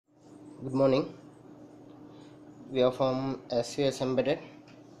Good morning. We are from svsembedded.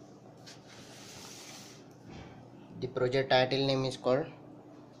 The project title name is called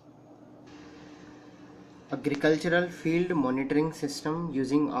Agricultural Field Monitoring System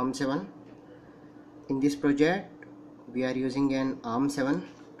using ARM7. In this project, we are using an ARM7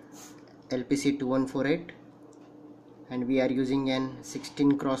 LPC2148 and we are using an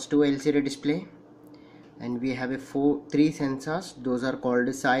 16x2 LCD display, and we have three sensors. Those are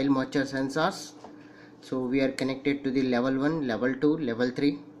called soil moisture sensors. So we are connected to the level 1, level 2, level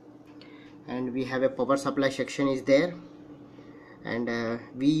 3, and we have a power supply section is there, and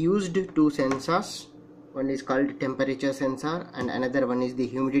we used two sensors. One is called temperature sensor and another one is the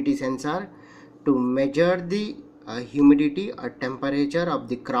humidity sensor to measure the humidity or temperature of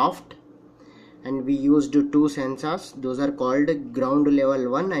the craft. And we used two sensors, those are called ground level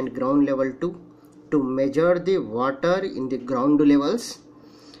 1 and ground level 2, to measure the water in the ground levels.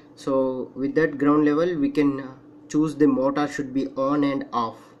 So with that ground level we can choose the motor should be on and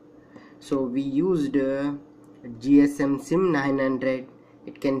off. So we used GSM SIM 900.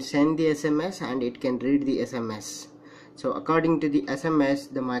 It can send the SMS and it can read the SMS. So according to the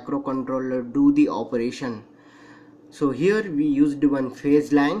SMS, the microcontroller do the operation. So here we used one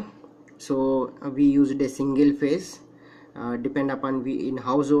phase line. So we used a single phase. Depend upon in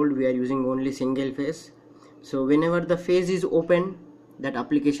household we are using only single phase. So whenever the phase is open, that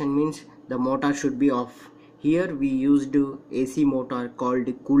application means the motor should be off. Here we used AC motor called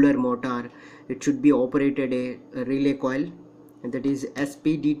cooler motor. It should be operated a relay coil, and that is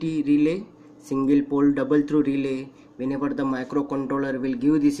SPDT relay, single pole double through relay. Whenever the microcontroller will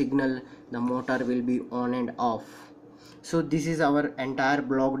give the signal, the motor will be on and off. So this is our entire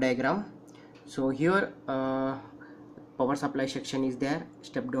block diagram. So here power supply section is there,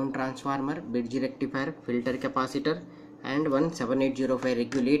 step down transformer, bridge rectifier, filter capacitor, and one 7805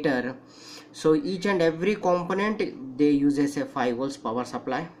 regulator. So each and every component they use as a 5 volts power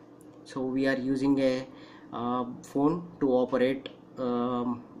supply. So we are using a phone to operate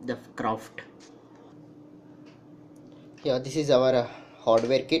the craft. Yeah, this is our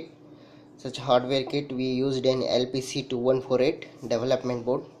hardware kit. Such hardware kit we used an LPC2148 development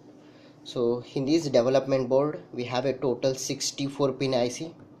board. So in this development board we have a total 64 pin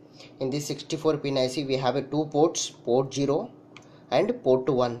IC. In this 64 pin IC we have two ports, port 0 and port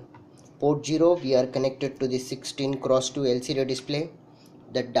 1. Port 0 we are connected to the 16x2 LCD display.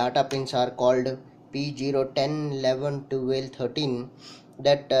 The data pins are called P0, 10, 11, 12, 13.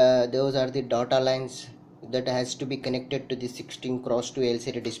 That those are the data lines that has to be connected to the 16x2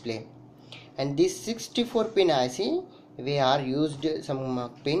 LCD display. And this 64 pin IC we are used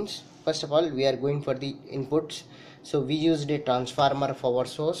some pins. First of all we are going for the inputs. So we used a transformer power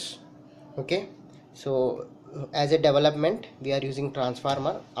source. Okay, so as a development we are using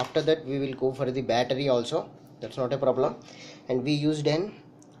transformer. After that we will go for the battery also, that's not a problem. And we used an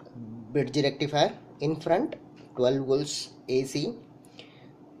bridge rectifier in front, 12 volts AC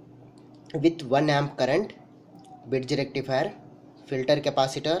with 1 amp current, bridge rectifier, filter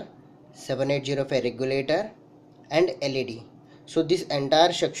capacitor, 7805 regulator, and LED. So this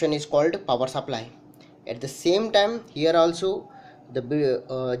entire section is called power supply. At the same time here also the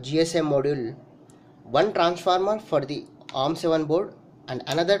GSM module, one transformer for the ARM7 board and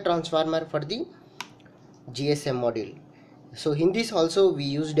another transformer for the GSM module. So in this also we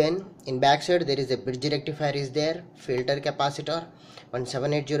used in backside there is a bridge rectifier is there, filter capacitor,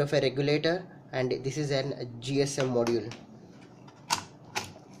 17805 regulator, and this is an GSM module.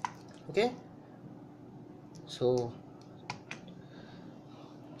 Okay, so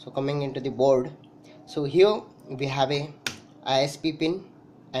coming into the board, so here we have a ISP pin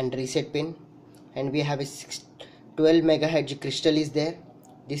and reset pin, and we have a 12 MHz crystal is there.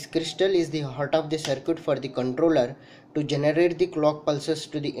 This crystal is the heart of the circuit for the controller to generate the clock pulses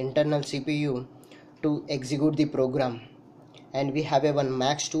to the internal CPU to execute the program. And we have a one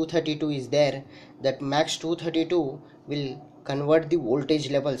max 232 is there. That max 232 will convert the voltage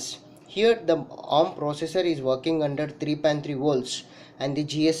levels. Here the ARM processor is working under 3.3 volts and the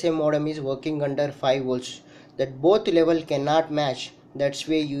GSM modem is working under 5 volts. That both level cannot match. That's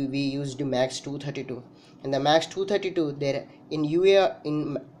why we used max 232. And the max 232 there in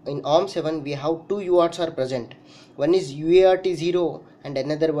ARM7 we have two UARTs are present. One is UART 0 and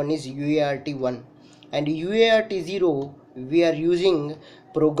another one is UART 1. And UART 0 we are using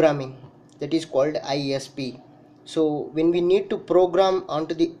programming, that is called ISP. So when we need to program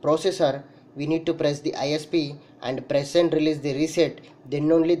onto the processor, we need to press the ISP and press and release the reset, then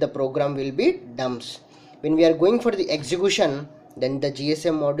only the program will be dumps. When we are going for the execution, then the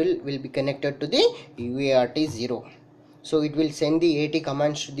GSM module will be connected to the UART 0. So it will send the AT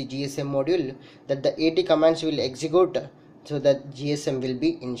commands to the GSM module, that the AT commands will execute, so that GSM will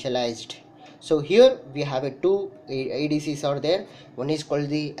be initialized. So here we have two ADCs are there. One is called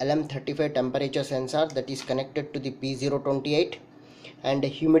the LM35 temperature sensor, that is connected to the P028, and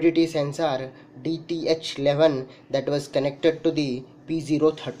humidity sensor DTH11 that was connected to the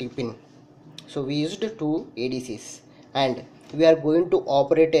P030 pin. So we used two ADCs, and we are going to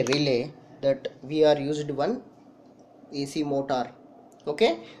operate a relay, that we are used one AC motor.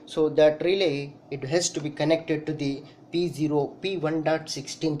 Okay, so that relay, it has to be connected to the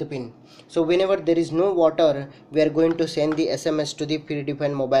P1.16th pin. So whenever there is no water, we are going to send the SMS to the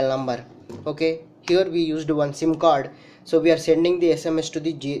predefined mobile number. Okay, here we used one SIM card, so we are sending the SMS to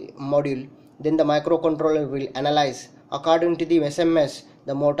the module. Then the microcontroller will analyze according to the SMS,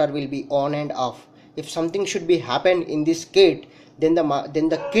 the motor will be on and off. If something should be happen in this kit, then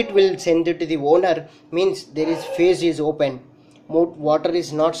the kit will send it to the owner, means there is phase is open, water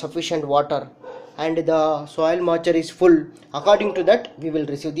is not sufficient water, and the soil moisture is full. According to that, we will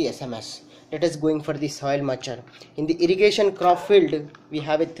receive the SMS. Let us going for the soil moisture. In the irrigation crop field, we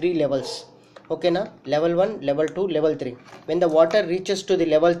have a 3 levels. Okay, na? Level 1, level 2, level 3. When the water reaches to the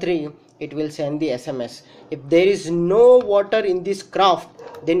level 3, it will send the SMS. If there is no water in this crop,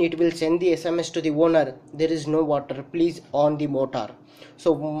 then it will send the SMS to the owner, there is no water, please on the motor.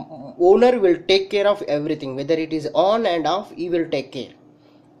 So owner will take care of everything, whether it is on and off, he will take care.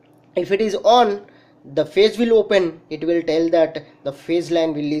 If it is on, the phase will open, it will tell that the phase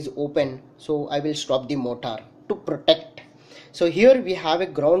line will is open, so I will stop the motor to protect. So here we have a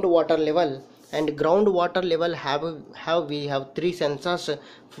groundwater level, and groundwater level we have 3 sensors.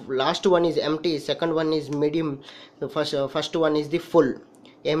 Last one is empty, second one is medium, the first one is the full.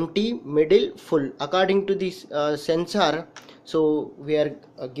 Empty, middle, full, according to this sensor. So we are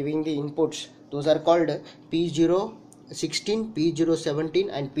giving the inputs, those are called P016, P017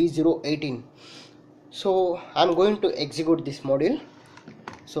 and P018. so I'm going to execute this module.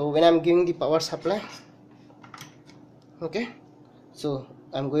 So when I'm giving the power supply, okay, so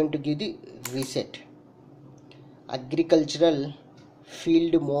I'm going to give the reset. Agricultural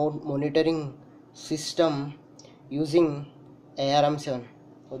field monitoring system using ARM7.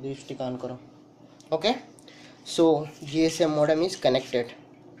 So this stick on karo. Okay, so GSM modem is connected.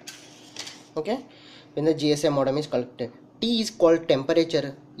 Okay, when the GSM modem is connected, T is called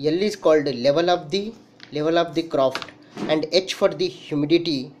temperature, L is called level of the craft, and H for the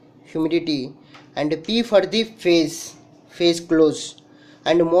humidity, and P for the phase close,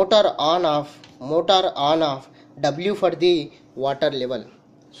 and motor on off, W for the water level.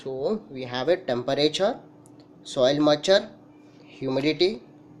 So we have a temperature, soil moisture, humidity,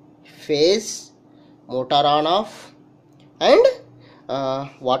 phase, motor on off, and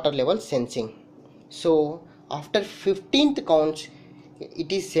water level sensing. So after 15th counts,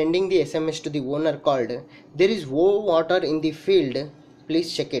 it is sending the SMS to the owner called, there is no water in the field,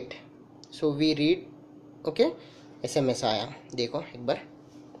 please check it. So we read, okay, SMS आया, देखो एक बार,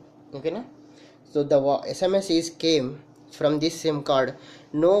 okay ना. So the SMS is came from this SIM card,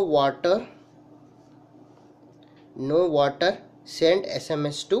 no water, send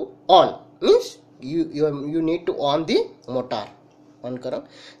SMS to on, means you need to on the motor. On karo,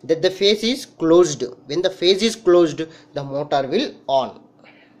 that the phase is closed. When the phase is closed, the motor will on.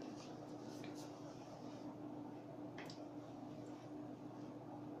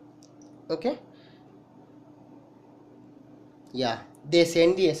 Okay, yeah, they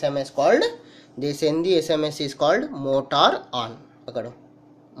send the SMS is called motor on.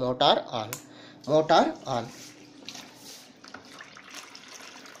 Motor on.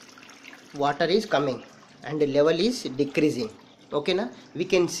 Water is coming and the level is decreasing. Okay na, we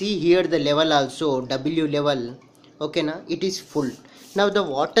can see here the level also, W level. Okay na, it is full. Now the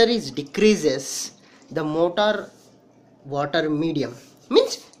water is decreases, the water medium,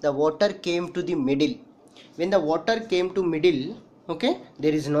 means the water came to the middle. When the water came to middle, okay,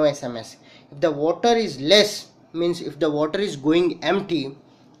 there is no SMS. If the water is less, means if the water is going empty,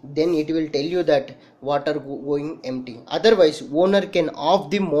 then it will tell you that water going empty. Otherwise owner can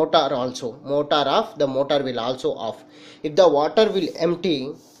off the motor also, motor off, the motor will also off. If the water will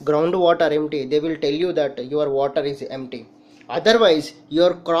empty, groundwater empty, they will tell you that your water is empty. Otherwise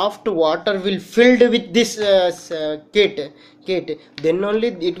your craft water will filled with this kit, then only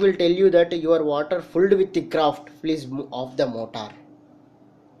it will tell you that your water filled with the craft, please off the motor.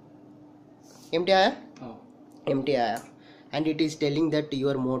 Empty aaya? Empty aaya. And it is telling that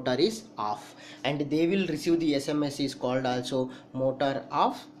your motor is off, and they will receive the SMS is called also motor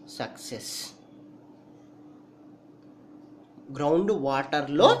off success. Groundwater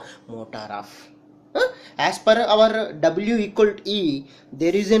low, motor off. As per our W equal to E,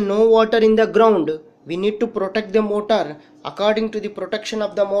 there is a no water in the ground. We need to protect the motor. According to the protection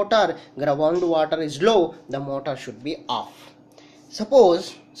of the motor, groundwater is low, the motor should be off.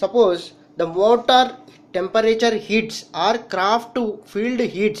 Suppose the motor temperature hits or craft to field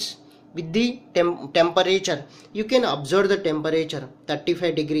hits with the temperature. You can observe the temperature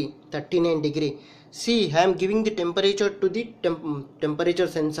 35 degree, 39 degree. See, I am giving the temperature to the temperature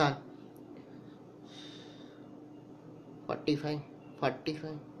sensor. 45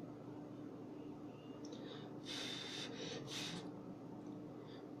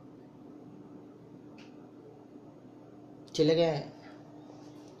 चले गया है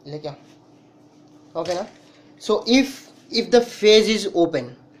ले क्या okay ना. So if the phase is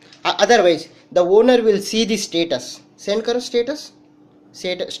open, otherwise the owner will see the status. Send करो status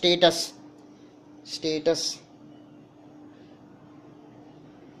send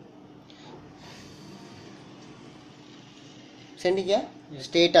किया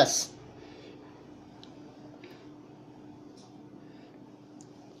status.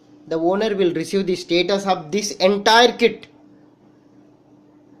 The owner will receive the status of this entire kit.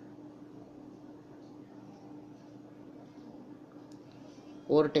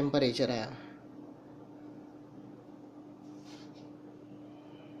 और temperature आया,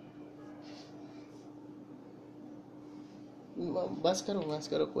 बस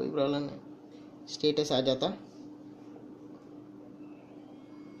करो कोई प्रॉब्लम नहीं. स्टेटस आ जाता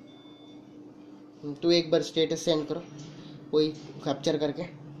तो एक बार स्टेटस सेंड करो कोई कैप्चर करके.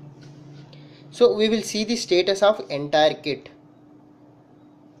 So we will see the status of entire kit.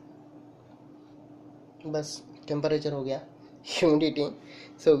 बस टेम्परेचर हो गया, humidity.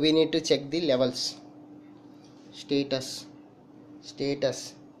 So we need to check the levels. Status.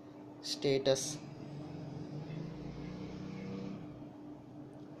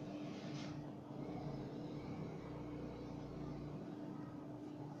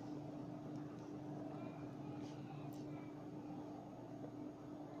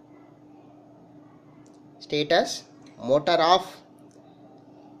 Status, motor off,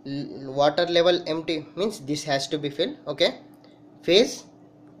 water level empty, means this has to be filled. Okay, phase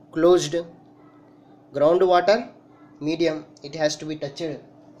closed, groundwater medium, it has to be touched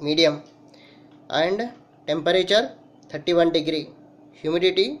medium, and temperature 31 degree,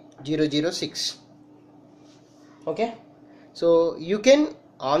 humidity 006. Okay, so you can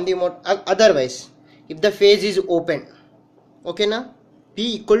on the motor. Otherwise if the phase is open, okay na,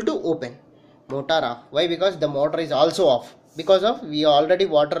 P equal to open, motor off. Why? Because the motor is also off, because of we already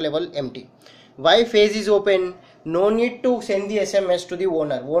water level empty. Why phase is open? No need to send the SMS to the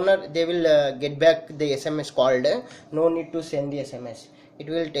owner. They will get back the SMS called. No need to send the SMS. It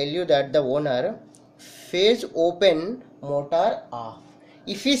will tell you that the owner phase open, motor off.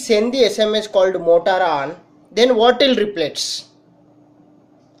 If we send the SMS called motor on, then what will reflects?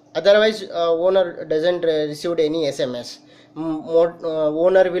 Otherwise owner doesn't receive any SMS.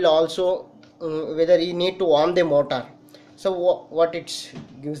 Owner will also whether he need to on the motor. So what it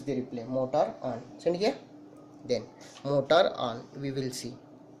gives the replay, motor on. Send here, then motor on. We will see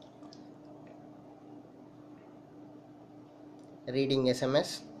reading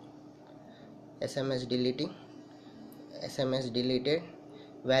SMS deleting, SMS deleted,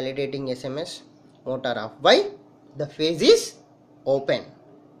 validating SMS, motor off. Why? The phase is open.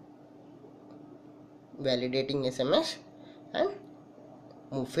 Validating SMS and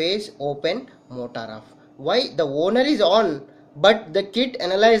phase open, motor off. Why? The owner is on, but the kit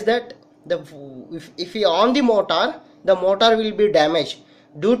analyze that if we on the motor will be damaged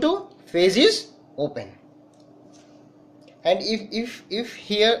due to phase is open. And if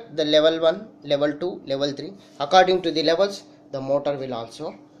here the level 1, level 2, level 3, according to the levels, the motor will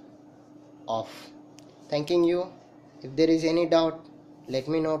also off. Thanking you. If there is any doubt, let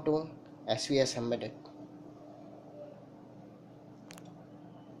me know to SVS Embedded.